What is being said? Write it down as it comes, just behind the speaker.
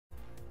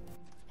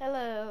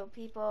Hello,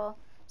 people.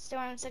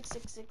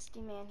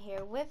 Storm6660 Man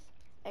here with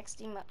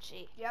XD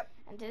Mochi. Yep.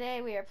 And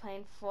today we are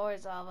playing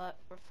Floors Lava.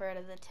 Refer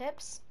to the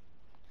tips.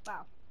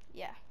 Wow.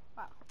 Yeah.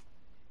 Wow.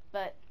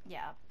 But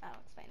yeah, I'll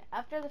explain it.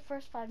 After the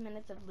first 5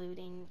 minutes of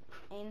looting,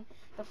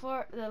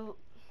 the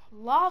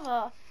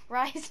lava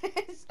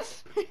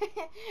rises,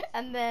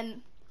 and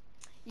then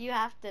you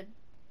have to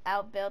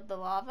outbuild the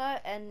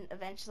lava, and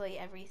eventually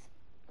every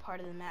part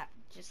of the map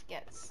just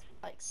gets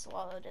like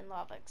swallowed in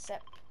lava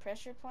except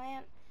Pressure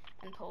Plant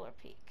and Polar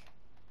Peak.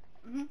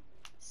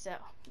 So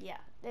yeah,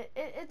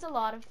 it's a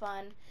lot of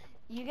fun.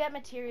 You get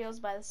materials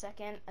by the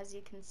second, as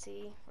you can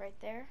see right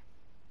there.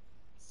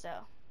 So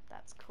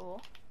that's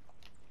cool.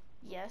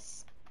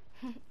 Yes.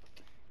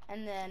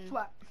 And then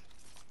Sweat.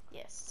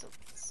 yes,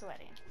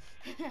 sweating.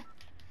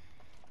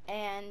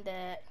 And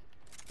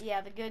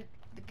yeah, the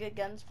good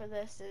guns for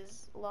this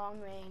is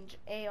long range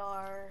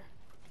AR,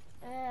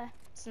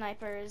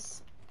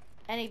 snipers,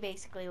 any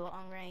basically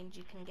long range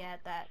you can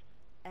get that,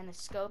 and a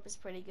scope is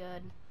pretty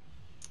good.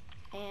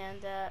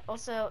 And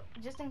also,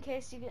 just in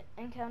case you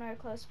encounter a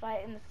close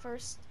fight in the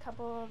first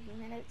couple of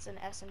minutes, an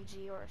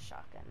SMG or a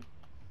shotgun.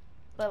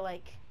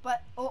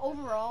 But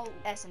overall,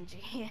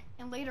 SMG.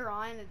 and later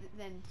on,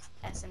 then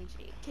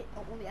SMG.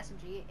 Only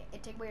SMG.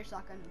 It take away your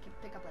shotgun. You can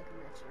pick up like a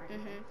rifts or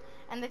anything.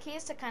 And the key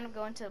is to kind of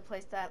go into a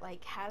place that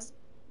like has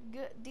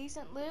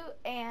decent loot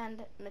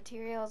and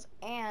materials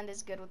and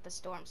is good with the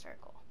storm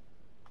circle.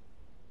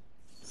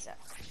 So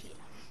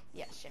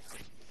yeah,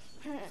 shifty.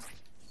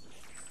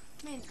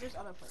 I mean, there's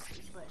other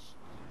places, but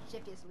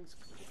Shifty is at least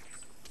cool.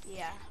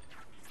 Yeah.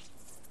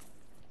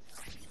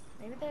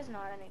 Maybe there's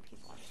not any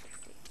people on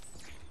Shifty.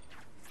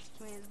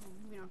 So we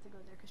don't have to go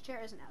there because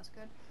Chair isn't as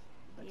good.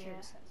 But Yeah. Chair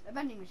just has a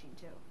vending machine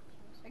too.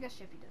 I guess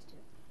Shifty does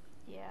too.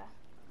 Yeah.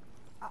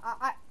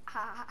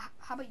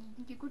 How about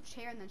you go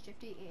Chair and then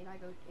Shifty, and I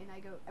go.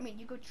 I mean,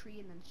 you go Tree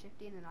and then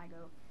Shifty, and then I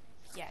go.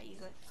 Yeah, you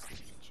go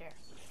Chair.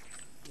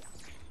 Yeah.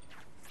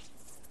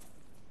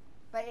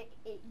 But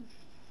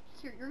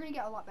you're gonna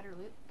get a lot better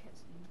loot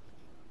because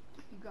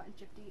you got in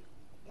Shifty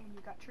and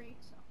you got Tree.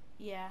 So.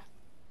 Yeah.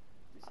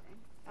 Just saying.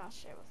 I'll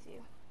share with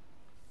you.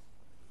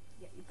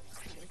 Yeah, you.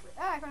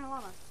 I found a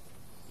llama.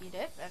 You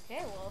did?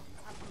 Okay, well.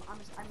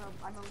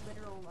 I'm a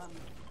literal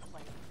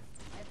like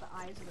I have the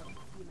eyes of a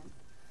human.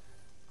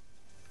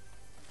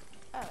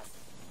 Oh,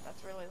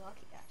 that's really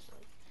lucky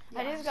actually.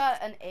 Yeah. I just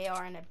got an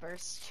AR and it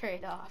burst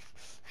straight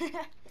off.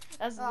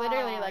 That's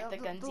literally like the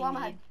guns the you llama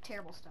need. had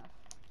terrible stuff.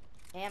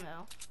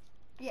 Ammo.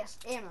 Yes,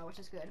 ammo, which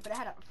is good, but it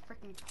had a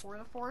freaking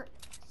porta fort.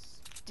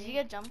 Did you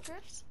get jump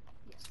grips?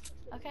 Yes.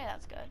 Okay,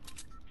 that's good.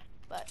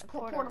 But a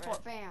Porta porta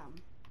fort, bam.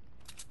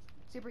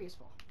 Super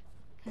useful.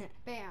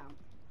 Bam.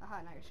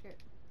 Aha, now you're scared.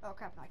 Oh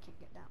crap, now I can't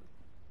get down.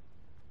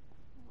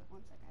 Wait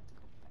 1 second, I have to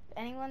go back. If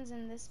anyone's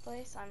in this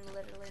place, I'm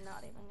literally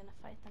not even gonna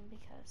fight them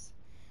because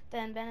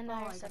then Ben and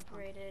I are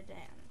separated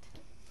and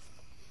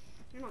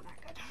you're not that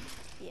good.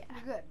 Yeah.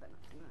 You're good, but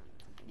not.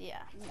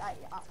 Yeah.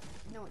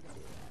 No one can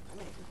do that. I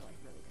mean, if you're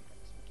like really good at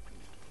this.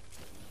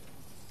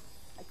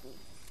 Like me.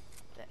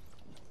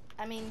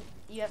 I mean,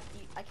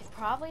 I could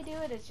probably do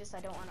it. It's just I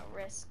don't want to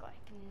risk like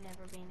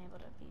never being able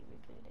to be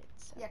rebooted.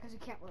 So. Yeah, because you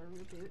can't really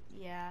reboot.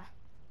 Yeah.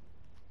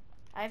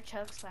 I have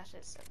choke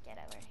splashes, so get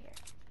over here.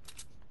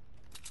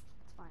 It's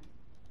fine.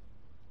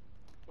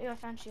 Ew, I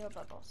found shield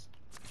bubbles.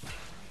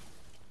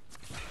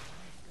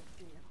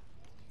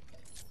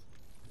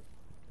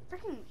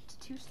 Freaking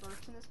 2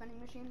 slurps in this vending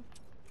machine.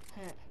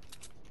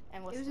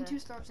 And what's it was in 2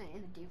 slurps and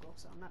in the deagle,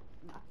 so I'm not.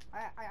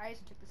 I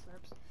just took the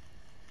slurps.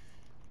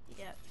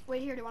 Yep.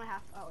 Wait here, do you want to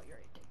have? Oh, you're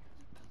already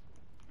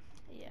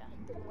taking. Yeah.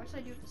 What should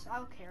I do with this?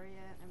 I'll carry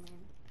it. I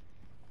mean,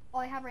 all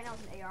I have right now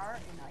is an AR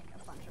and like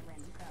a bunch of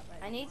random crap.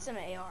 I need some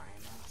AR ammo.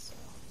 So.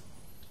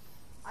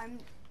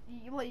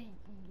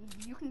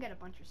 You can get a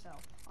bunch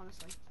yourself,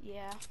 honestly.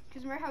 Yeah.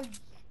 Because remember how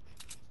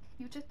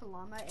you took the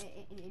llama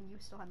and you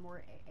still had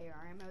more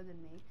AR ammo than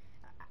me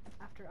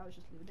after I was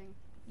just looting.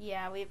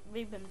 Yeah,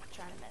 we've been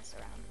trying to mess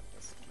around with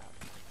this mode.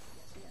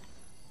 Yes, yeah.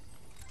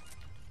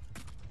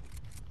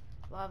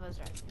 Lava's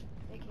right.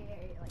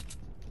 AKA like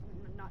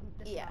not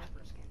this is not our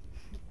first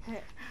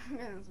game.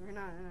 We're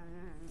not.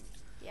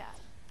 Yeah.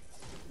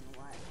 Taking a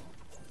while.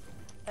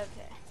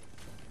 Okay.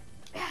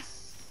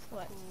 Yes.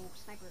 What? Ooh,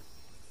 sniper.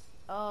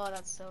 Oh,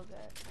 that's so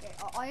good. Okay,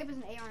 all I have is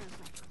an AR and a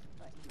sniper.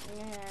 But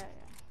yeah, I'm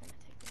gonna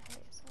take the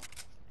hit as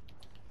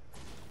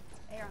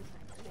well. AR and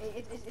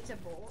sniper. It's a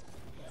bolt.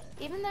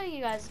 Even though you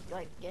guys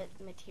like get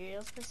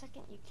materials per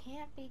second, you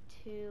can't be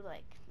too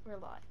like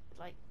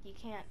like you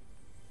can't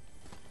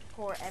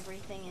pour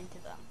everything into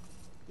them.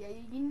 Yeah,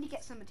 you need to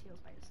get some materials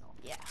by yourself.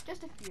 Yeah.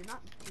 Just a few,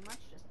 not too much,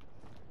 just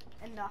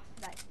enough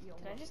that you'll.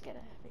 Did I just get a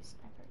heavy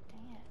sniper?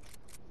 Dang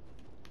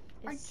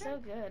it. It's Are so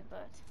good,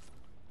 but.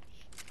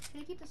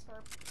 Can I keep the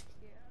slurp?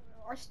 Yeah.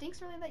 Are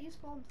stinks really that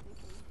useful? I'm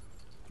thinking.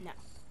 No.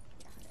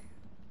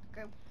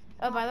 Yeah. Go.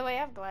 Oh, by the way, I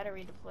have glider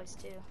redeploys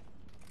too.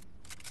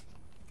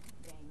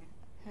 Dang.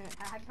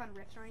 Have you found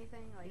rifts or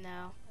anything? Like,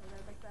 no.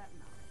 Like that?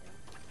 No. Okay.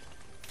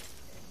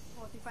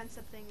 Well, if you find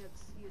something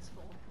that's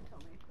useful, tell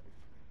me.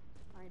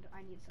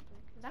 I need something.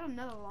 Is that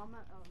another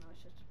llama? Oh no,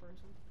 it's just a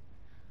person.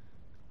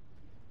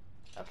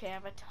 Okay, I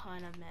have a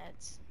ton of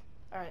meds.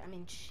 Or, I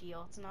mean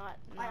shields, not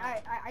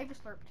I have a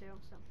slurp too,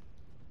 so.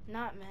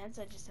 not meds,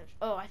 I just have...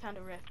 Oh, I found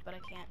a rift, but I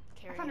can't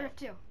carry it. I found a rift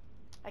too.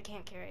 I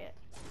can't carry it.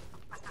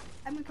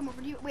 I'm gonna come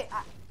over to you. Wait,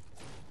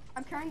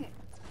 I'm carrying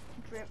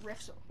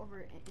rifts over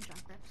in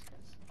junk rifts,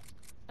 because...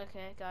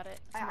 Okay, got it.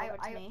 Come over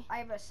to me. I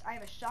have a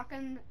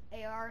shotgun,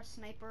 AR,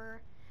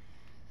 sniper,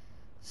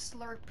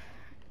 slurp,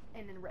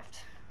 and then rift.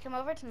 Come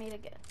over to me to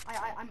get...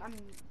 I'm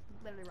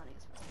literally running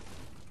as fast.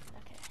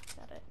 Okay,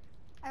 got it.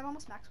 I have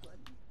almost max wood.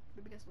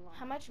 Because of the llama.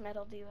 How much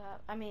metal do you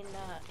have? I mean,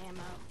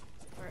 ammo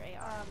for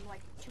AR. Like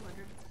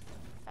 200.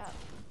 Oh.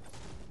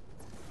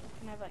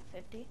 Can I have like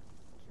 50?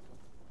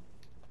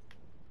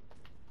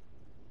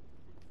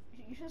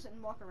 You should sit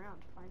and walk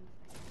around to find the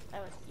thing.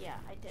 Oh, yeah,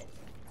 I did.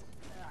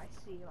 I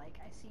see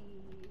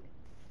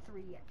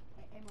 3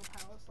 ammo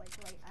piles. I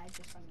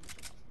just found the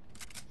mission.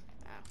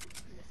 Oh.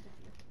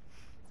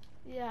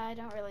 Yeah, I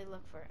don't really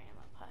look for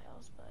ammo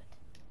piles, but...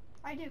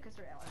 I do, because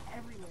they're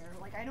everywhere.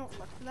 Like, I don't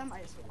look for them,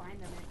 I just find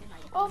them in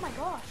my... Oh my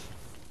gosh!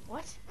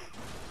 What?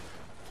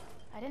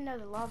 I didn't know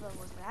the lava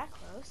was that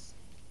close.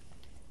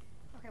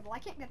 Okay, well, I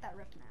can't get that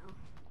rift now.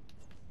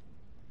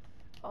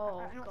 Oh,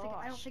 I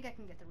don't think I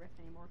can get the rift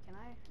anymore, can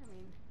I? I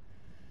mean...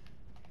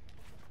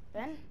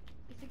 Ben?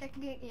 You think I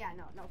can get... Yeah,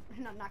 no,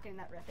 I'm not getting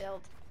that rift.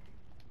 Build.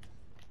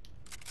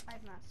 I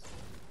have not.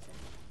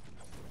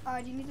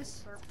 Do you need a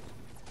slurp?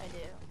 I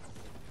do.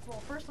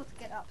 Well, first let's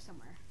get up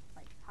somewhere.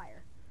 Like,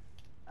 higher.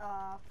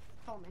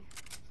 Follow me.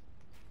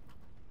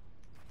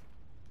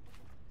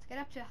 Let's get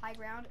up to high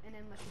ground, and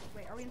then let's just...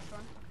 Wait, are we in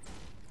storm?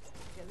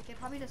 Okay, we can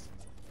probably just...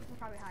 We're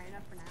probably high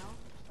enough for now.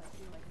 Just,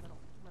 do, a little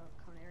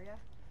cone area.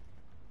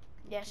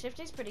 Yeah,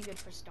 Shifty's pretty good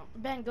for storm.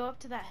 Ben, go up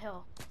to that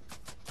hill.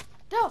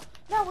 No!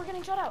 No, we're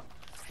getting shot out!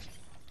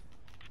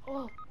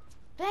 Oh.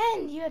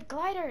 Ben, you had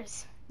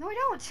gliders! No, I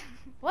don't!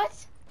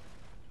 What?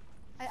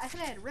 I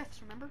said I had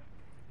rifts, remember?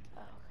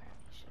 Oh, crap.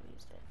 You should have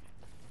used it.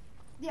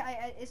 Yeah,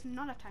 it's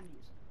not enough time to use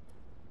it.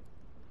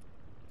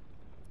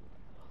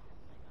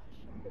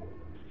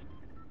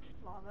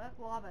 Lava.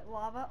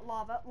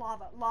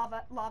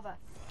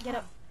 Get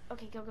up.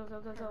 Okay, go.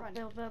 Run.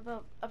 Build.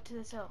 Up to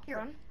this hill.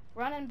 Here.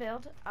 Run and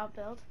build. I'll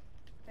build.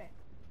 Okay.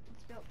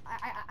 Let's build.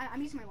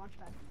 I'm using my launch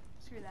pad.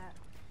 Screw that.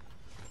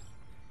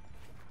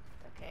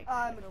 Okay,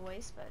 kind of a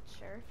waste, but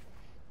sure.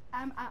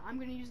 I'm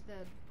gonna use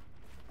the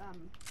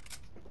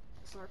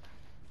slurp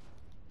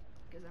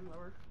because I'm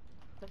lower.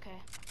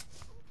 Okay.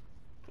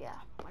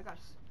 Yeah. Oh my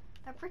gosh.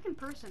 That freaking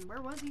person,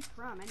 where was he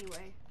from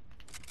anyway?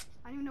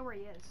 I don't even know where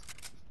he is.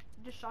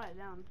 I just shot it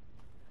down.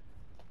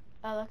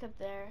 Oh, look up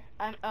there.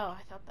 Oh,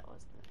 I thought that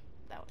was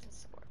a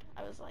sword.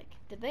 I was like,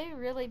 did they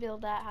really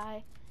build that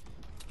high?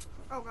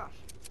 Oh gosh.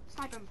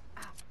 Snipe him.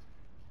 Ah.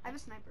 I have a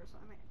sniper, so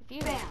I might. If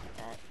you Bam.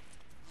 that.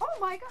 Oh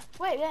my god.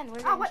 Wait, Ben, we're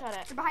getting what? shot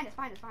at. They're behind us.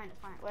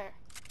 Where?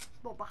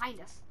 Well,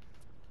 behind us.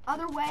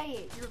 Other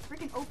way. You're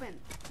freaking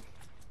open.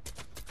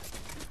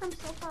 You're from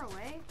so far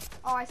away.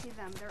 Oh, I see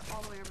them. They're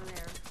all the way over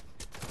there.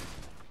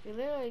 We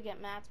literally get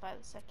mats by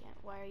the second.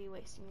 Why are you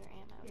wasting your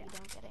ammo? Yeah. You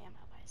don't get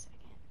ammo by a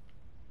second.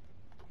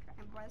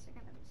 And by the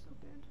second, that is so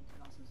good.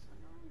 But also so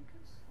annoying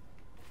because.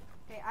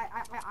 Okay,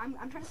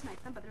 I'm trying to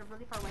snipe them, but they're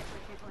really far away, so I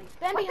can't really.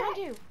 Ben, What behind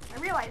the you! heck? I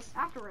realized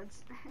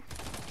afterwards.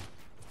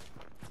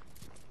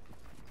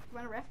 You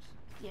want a rift?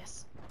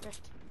 Yes,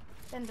 rift.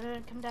 Ben,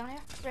 come down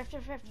here. Rift.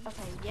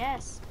 Okay,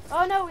 yes.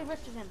 Oh no, we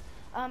rifted him.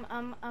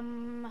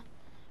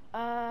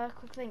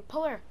 Quick thing.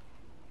 Puller.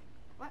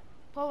 What?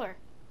 Puller.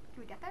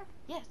 Can we get there?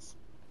 Yes.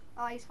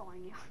 Oh, he's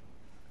following you.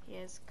 He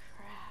is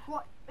crap.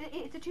 Well,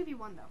 it's a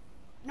 2v1 though.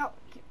 No,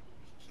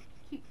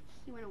 he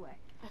went away.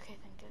 Okay,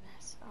 thank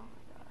goodness. Oh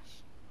my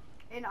gosh.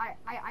 And I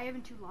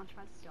have 2 launch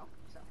pads still,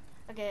 so.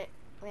 Okay,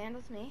 land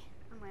with me.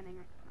 I'm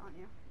landing on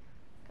you.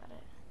 Got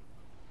it.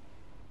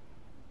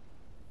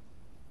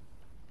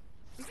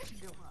 You guys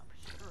build up,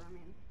 sure, I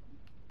mean.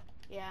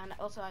 Yeah, and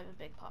also I have a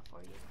big pot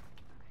for you.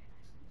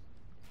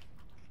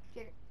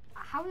 Okay,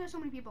 how are there so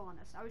many people on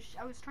us? I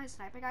was trying to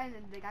snipe a guy, and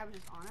then the guy was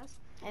just on us.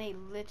 And he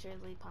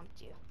literally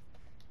pumped you.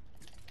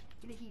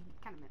 He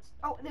kind of missed.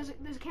 Oh, there's a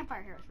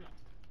campfire here. I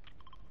realized.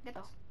 Get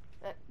this.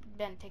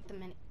 Ben, take the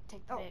big.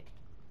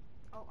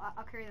 Oh,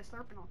 I'll carry the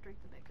slurp and I'll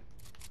drink the big.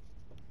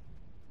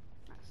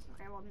 Nice.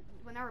 Okay, well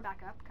now we're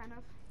back up, kind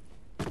of.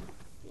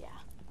 Yeah.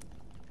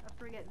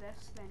 After we get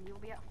this, then you'll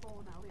be at full,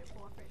 and I'll be at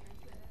full after I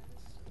drink this.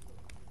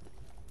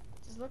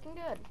 This is looking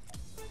good.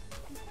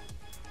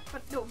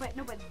 But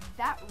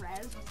that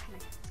res was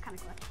kind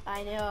of clutch.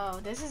 I know.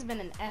 This has been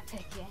an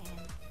epic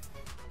game.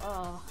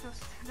 Oh.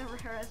 The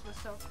res was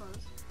so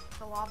close.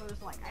 The lava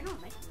was like, I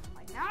don't like you. I'm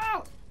like,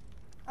 no!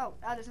 Oh,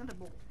 there's another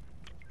bolt.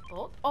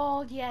 Bolt?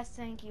 Oh, yes,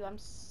 thank you. I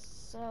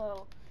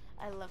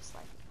love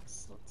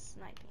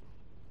sniping.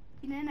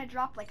 And then I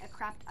dropped like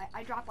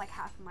I dropped like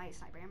half of my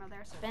sniper ammo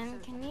there. So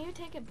Ben, can you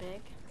take a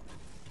big?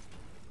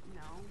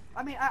 No.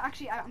 I mean, I'm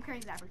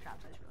carrying zapper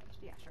traps, I just realized.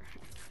 Yeah, sure.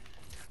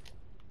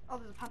 Oh,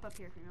 there's a pump up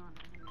here if you want.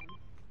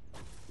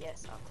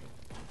 Yes, I'll take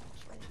it.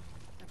 Actually.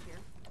 Up here.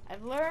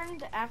 I've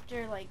learned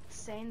after like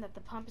saying that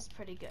the pump is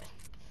pretty good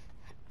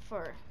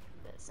for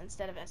this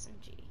instead of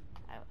SMG.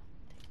 I would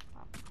take the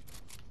pump.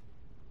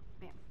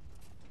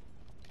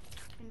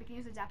 And we can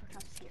use the zapper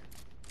traps here.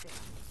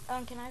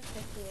 There. Can I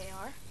pick the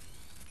AR?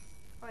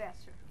 Oh yeah,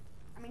 sure.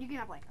 I mean, you can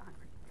have like 100.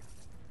 Yeah.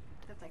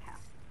 That's like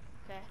half.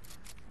 Okay.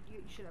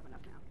 You should have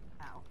enough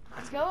now. Ow.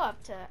 Let's go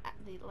up to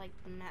the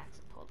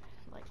max pulled.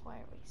 Like, why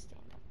are we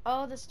standing?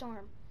 Oh, the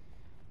storm.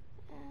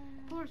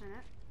 Coolers in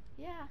it.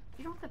 Yeah.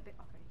 You don't have to.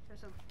 Okay,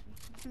 so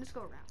you can just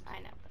go around. I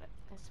know, but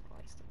it's a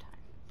waste of time.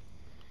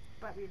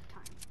 But we have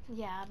time.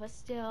 Yeah, but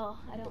still,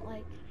 I don't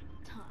like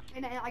time.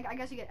 And I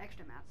guess you get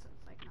extra mats, so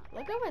it's like not.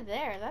 Look over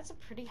there. That's a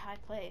pretty high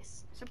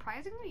place.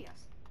 Surprisingly,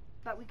 yes.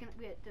 But we get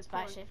this.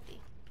 By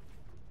shifty.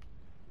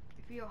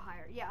 If you go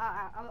higher, yeah.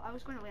 I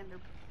was going to land there,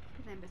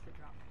 because I missed the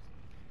drop.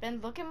 Ben,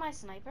 look at my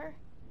sniper.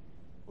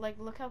 Like,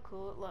 look how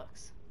cool it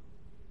looks.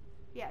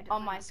 Yeah.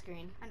 On my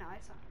screen. I know. I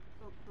saw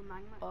the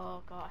magma.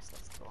 Oh gosh,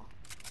 that's cool.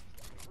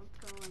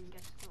 Let's go and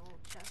get the old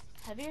chest.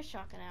 Have your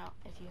shotgun out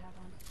if you have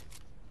one.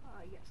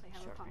 Yes, I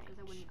have Short a pump because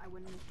I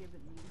wouldn't have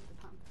given you the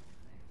pump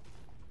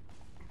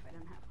if I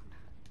didn't have one.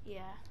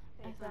 Yeah,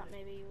 Okay, I thought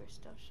maybe you were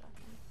still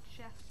shotgun.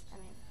 Chest. I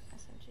mean,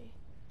 SMG.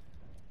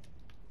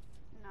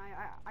 No,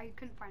 I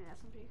couldn't find an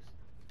SMGs.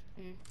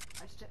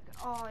 I still.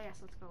 Oh yes,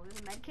 let's go. There's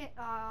a med kit.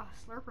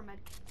 Slurp or med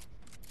kit?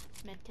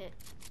 Med kit.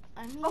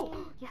 I mean.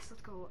 Oh yes,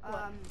 let's go.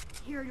 What?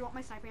 Here, do you want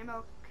my sniper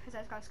ammo? Because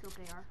I've got a scoped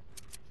AR.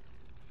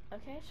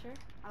 Okay, sure.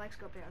 I like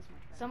scoped ARs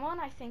much better. Someone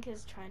I think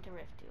is trying to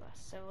rift to us,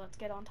 so let's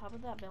get on top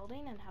of that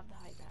building and have the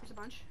high ground. There's a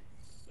bunch.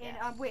 Yeah.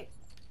 And wait.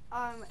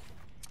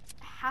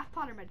 Half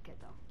pot or med kit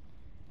though?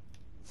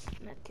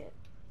 Med kit.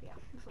 Yeah,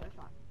 that's what I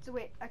thought. So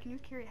wait, can you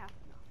carry half?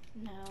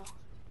 No. No.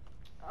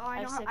 Oh, I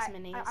have don't 6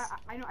 minis.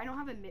 I don't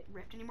have a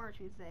rift anymore, which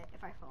means that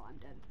if I fall, I'm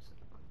dead. So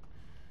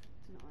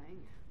it's annoying.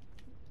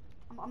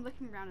 I'm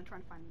looking around and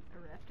trying to find a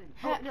rift.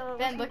 And no,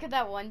 Ben, look at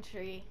that one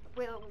tree.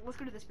 Wait, let's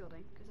go to this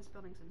building because this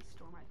building's in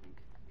storm. I think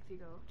if you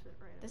go to the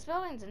right. This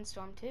building's in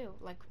storm too,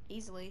 like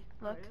easily.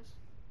 Oh, Look, it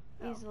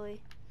is?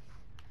 easily.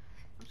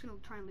 I'm just gonna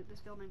try and loot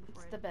this building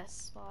before It's the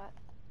best spot.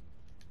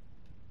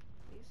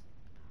 Please.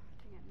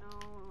 Dang it,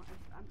 no.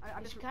 I'm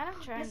You just should kind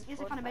of try and yes,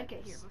 I found a fortify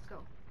medkit here. this. Let's go.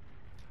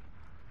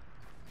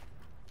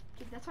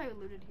 Okay, that's why I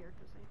looted here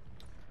because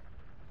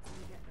I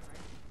didn't get it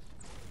right.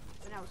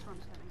 But now the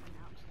storm's coming and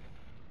now I'm scared.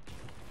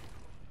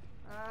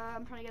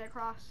 I'm trying to get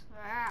across.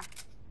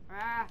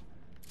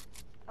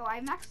 Oh, I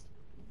have max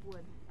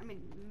wood. I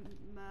mean,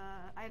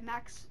 I have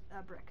max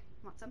brick.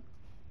 Want some?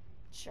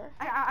 Sure.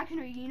 I can.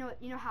 You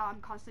know how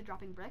I'm constantly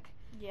dropping brick.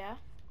 Yeah.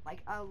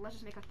 Like, let's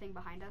just make a thing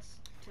behind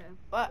us to.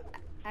 But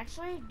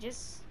actually,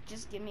 just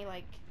give me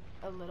like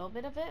a little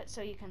bit of it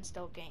so you can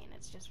still gain.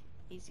 It's just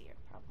easier,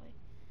 probably.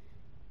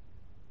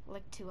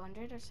 Like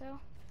 200 or so.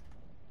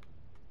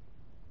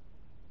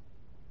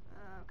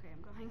 Okay,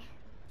 I'm going.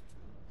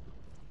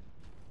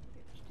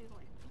 Okay, just do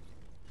like.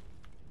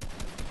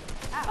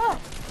 Ow. Oh!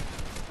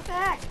 What the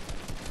heck?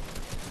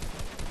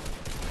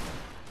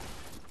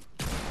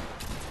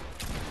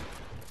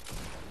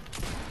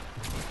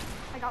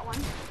 I got one.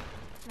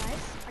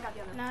 Nice. I got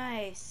the other.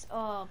 Nice.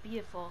 Oh,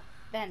 beautiful.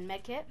 Ben,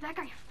 medkit? That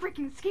guy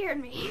freaking scared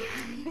me.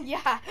 Yeah.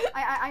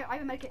 I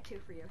have a medkit too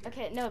for you. Here.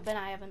 Okay, no, Ben,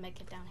 I have a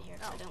medkit down here,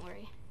 so Oh. don't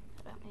worry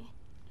about me.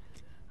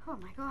 Oh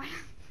my god.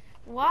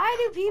 Why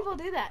do people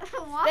do that?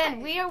 Why?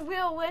 Ben,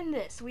 we'll win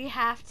this. We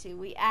have to.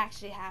 We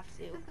actually have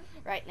to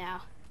right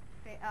now.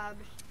 Okay,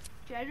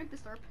 should I drink the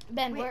slurp?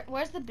 Ben, Wait,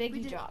 where's the big we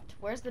you did- dropped?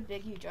 Where's the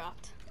big you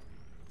dropped?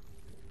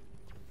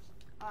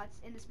 It's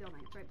in this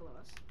building. It's right below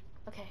us.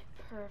 Okay,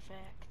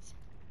 perfect.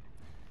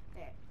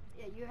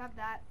 Yeah, you have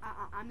that.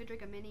 I'm gonna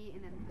drink a mini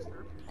and then the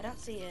slurp. I don't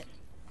see it.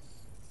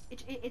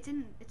 It's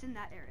in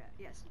that area.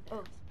 Yes.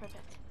 Oh,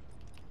 perfect.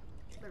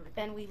 Literally.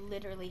 Ben, we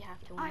literally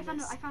have to win Oh, I found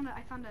this. I found a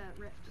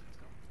rift. Let's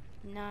go.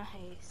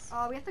 Nice.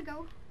 We have to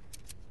go.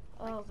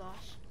 Oh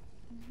gosh.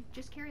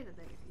 Just carry the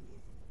thing if you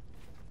need.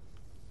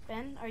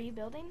 Ben, are you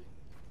building?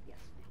 Yes.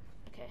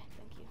 Okay,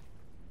 thank you.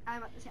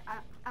 I'm at the same.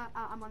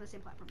 I'm on the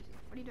same platform as you.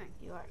 What are you doing?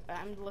 You are.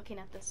 I'm looking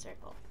at this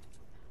circle.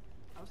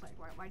 I was like,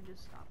 why did you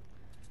just stop?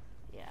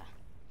 Yeah.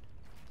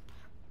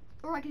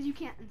 Or because you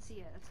can't see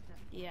it. That's the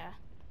thing. Yeah.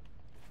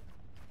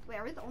 Wait,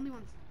 are we the only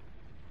ones?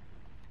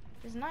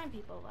 There's 9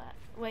 people left.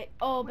 Wait.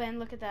 Oh, Ben,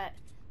 look at that.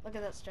 Look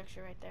at that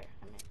structure right there.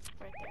 I mean,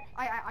 right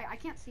there. I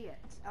can't see it.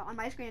 On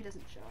my screen it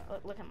doesn't show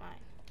up. Look at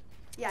mine.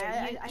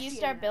 Yeah, Here, I you see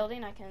start it.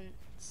 building. I can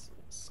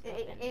scope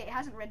in. It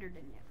hasn't rendered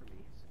in yet for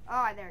me.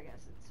 Oh, there it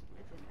goes.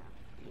 It's in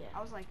now. Yeah.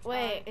 I was like,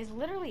 Wait, is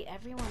literally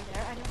everyone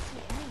there? I don't see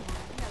anyone.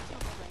 Yeah, it's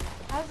not right now.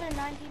 How's there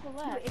 9 people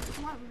left? Wait,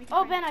 come on, we can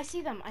Oh, try Ben, I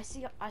see them. I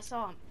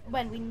saw them.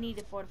 Ben, we need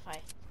to fortify.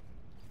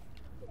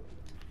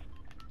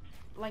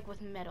 Like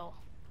with metal.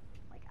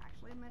 like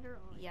actually a meter or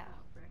like Yeah.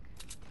 brick.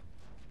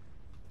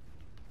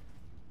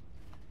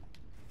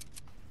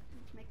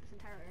 Let's make this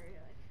entire area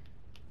like.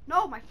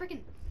 No, my freaking.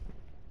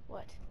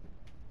 What?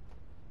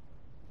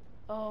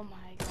 Oh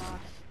my gosh.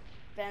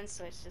 Ben's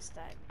switch just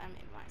died. I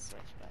mean my switch,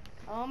 but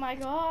oh my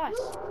gosh.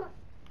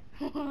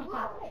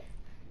 Why?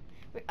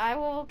 I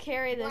will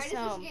carry Why this does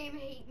home. this game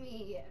hate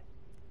me?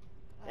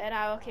 Then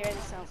I will carry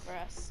this home for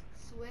us.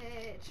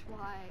 Switch.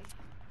 Why?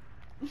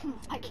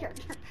 My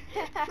character.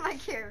 My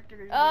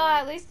character. Is Oh, really-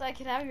 at least I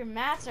could have your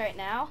mats right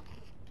now.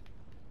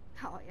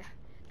 Oh yeah.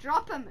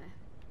 Drop him.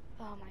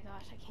 Oh my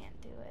gosh, I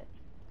can't do it.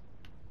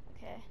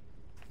 Okay.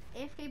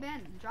 AFK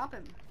Ben. Drop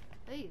him,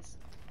 please.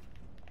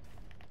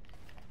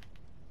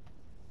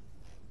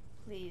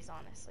 Please,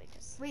 honestly,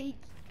 just. Wait.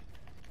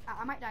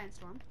 I might die in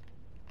storm.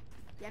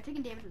 Yeah, I'm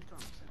taking damage in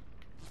storm. So.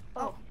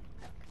 Oh.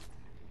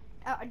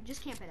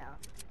 Just camp it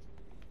out.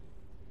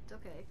 It's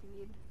okay if you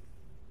need.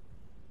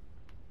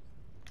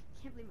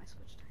 Can't believe my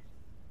switch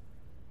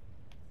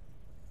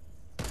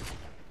died.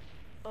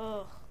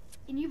 Ugh.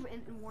 And you've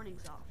and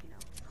warnings off, you know.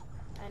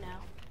 I know.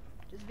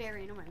 Just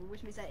very annoying,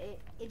 which means that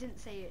it didn't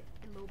say it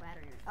in low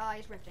battery.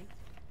 He's rifting.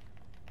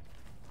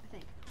 I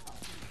think.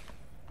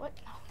 What?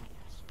 Oh my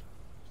gosh.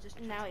 He's just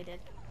Now he did.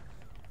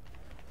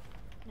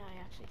 No, he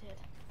actually did.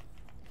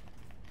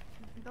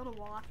 build a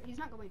wall after. He's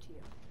not going to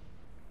you.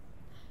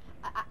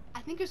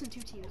 I think there's some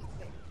two teams.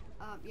 Wait.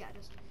 Yeah,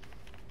 just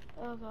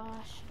Oh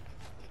gosh.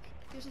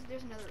 there's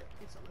another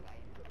solo guy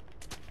in here.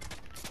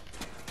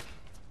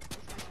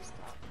 This guy's just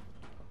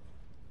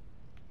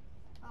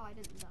Oh, I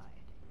didn't die.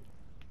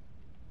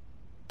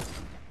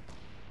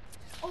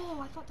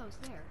 Oh, I thought that was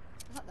there.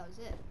 I thought that was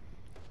it.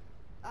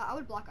 I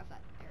would block off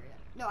that area.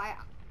 No, I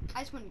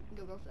just wouldn't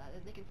go for that.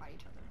 They can fight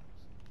each other.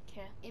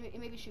 Okay.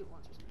 And maybe shoot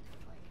once or something.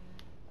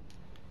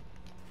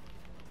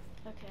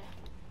 Like. Okay.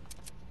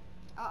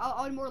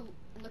 I would more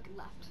look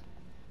left,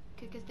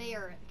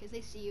 because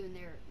they see you and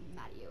they're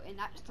mad at you, and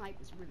that snipe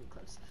is really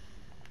close.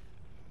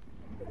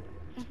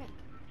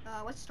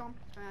 What's storm?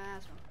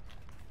 Storm.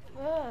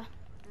 Ugh.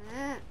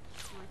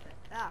 Don't like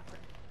that.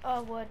 Frick.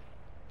 Oh, wood.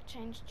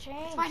 Change.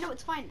 It's fine. No,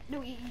 it's fine.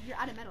 No, you're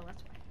out of metal.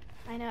 That's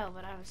why. I know,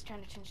 but I was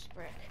trying to change to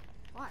brick.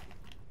 Why?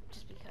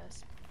 Just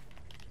because.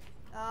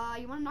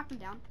 You want to knock them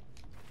down?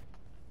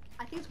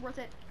 I think it's worth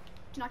it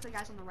to knock the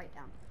guys on the right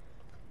down.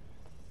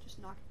 Just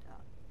knock it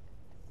out.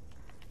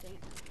 Dang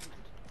it. Never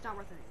mind. It's not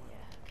worth it anymore.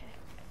 Yeah, okay.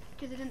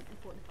 Because it didn't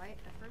important fight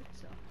at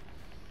first, so.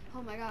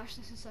 Oh my gosh,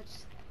 this is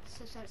such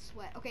a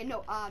sweat. Okay,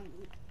 no, I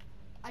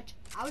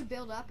would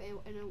build up in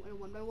a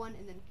 1x1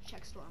 and then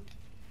check storm.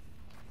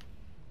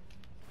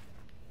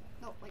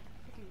 No, like,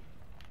 freaking.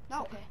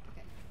 No. Okay.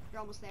 Okay. You're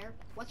almost there.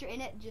 Once you're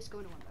in it, just go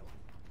into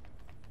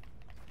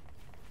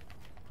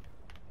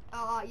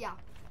 1x1. Yeah.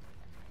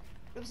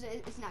 It's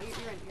now.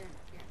 You're in. You're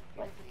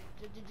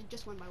in.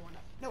 Just 1x1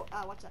 up. No,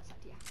 what's that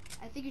side? Yeah.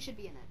 I think you should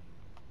be in it.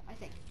 I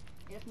think.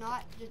 And if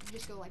not,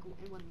 just go like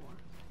in one more.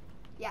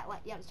 Yeah,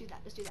 just do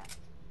that. Good.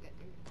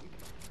 You're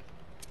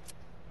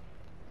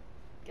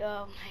good.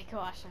 Oh my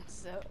gosh,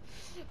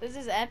 this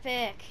is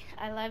epic.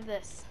 I love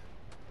this.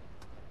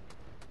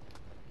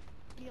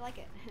 Do you like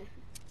it?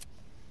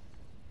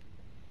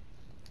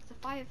 It's a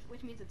 5,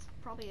 which means it's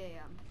probably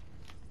a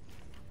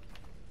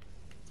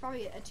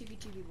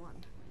 2v2v1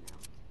 right now.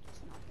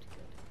 It's not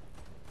good.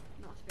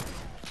 Not very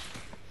good.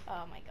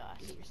 Oh my gosh.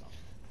 You hit yourself.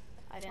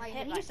 I didn't Why are you hit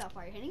hitting my... yourself?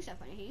 Why are you hitting yourself?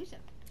 Why are you hitting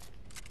yourself?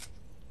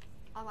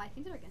 I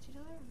think they're against each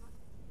other. I'm not.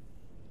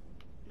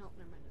 No,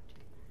 never mind.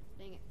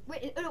 Dang it.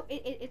 Wait, no,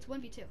 it's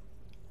 1v2.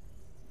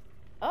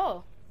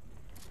 Oh.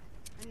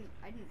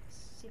 I didn't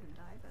see them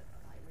die, but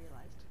I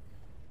realized.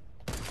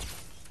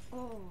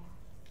 Oh.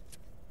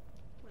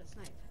 What a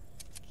snipe.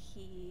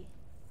 He...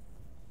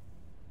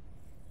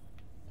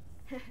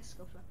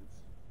 Scope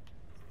weapons.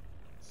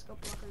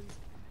 Scope weapons.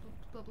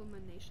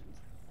 Abominations.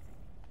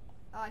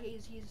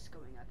 He's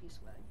going up. He's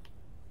sweating.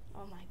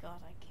 Oh my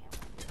god, I can't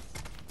win this.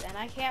 Then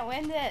I can't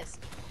win this.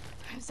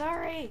 I'm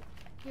sorry.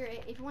 Here,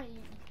 if you want,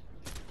 you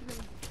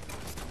can.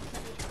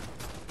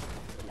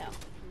 No.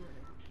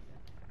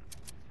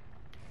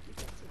 You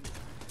can't see him.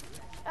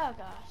 Oh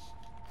gosh.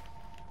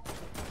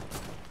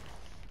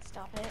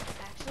 Stop it,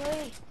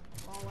 actually.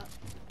 Ball up.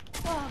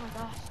 Oh my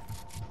gosh.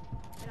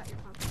 Get out your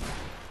pump.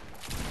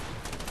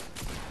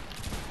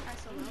 Guys,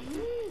 so low.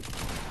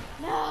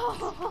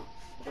 No.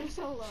 They're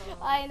so low.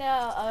 I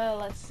know. Oh,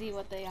 let's see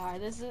what they are.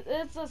 This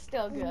is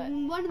still good.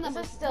 One of them This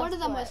was is still was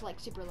split. like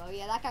super low.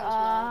 Yeah, that guy was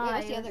low. Wait,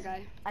 what's the yes. other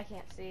guy? I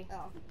can't see.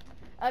 Oh.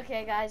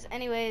 Okay, guys.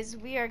 Anyways,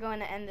 we are going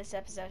to end this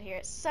episode here.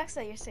 It sucks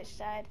that your Stitch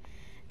died.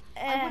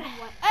 I would've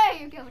won.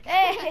 Hey, you killed.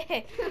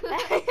 Hey!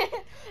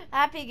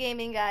 Happy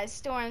gaming, guys.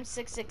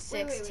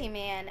 Storm666 Wait.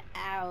 T-Man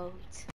out.